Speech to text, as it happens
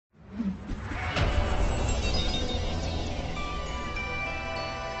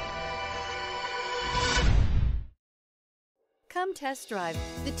Come test drive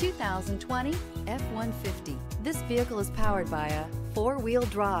the 2020 F-150. This vehicle is powered by a four-wheel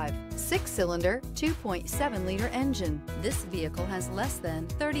drive, six-cylinder, 2.7-liter engine. This vehicle has less than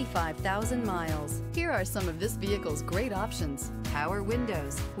 35,000 miles. Here are some of this vehicle's great options: power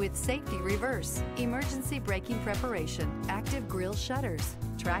windows with safety reverse, emergency braking preparation, active grille shutters,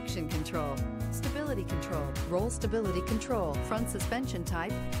 traction control, stability control, roll stability control, front suspension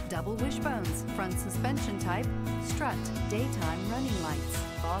type, double wishbones, front suspension type, strut, daytime running lights,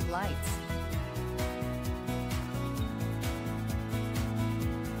 fog lights.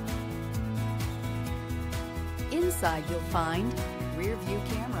 Inside you'll find rear view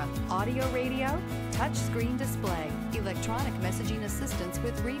camera, audio radio, touch screen display, electronic messaging assistance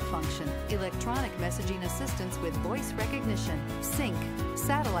with read function, electronic messaging assistance with voice recognition, sync,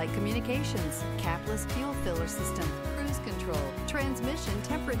 satellite communications, capless fuel filler system, cruise control, transmission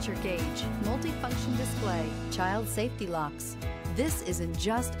temperature gauge, multifunction display, child safety locks. This isn't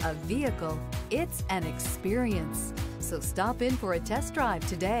just a vehicle, it's an experience. So stop in for a test drive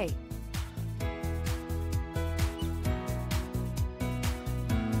today.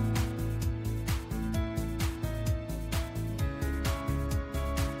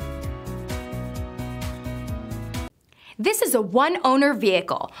 This is a one-owner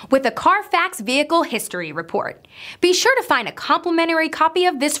vehicle with a Carfax Vehicle History Report. Be sure to find a complimentary copy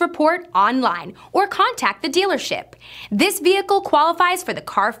of this report online or contact the dealership. This vehicle qualifies for the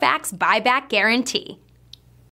Carfax Buyback Guarantee.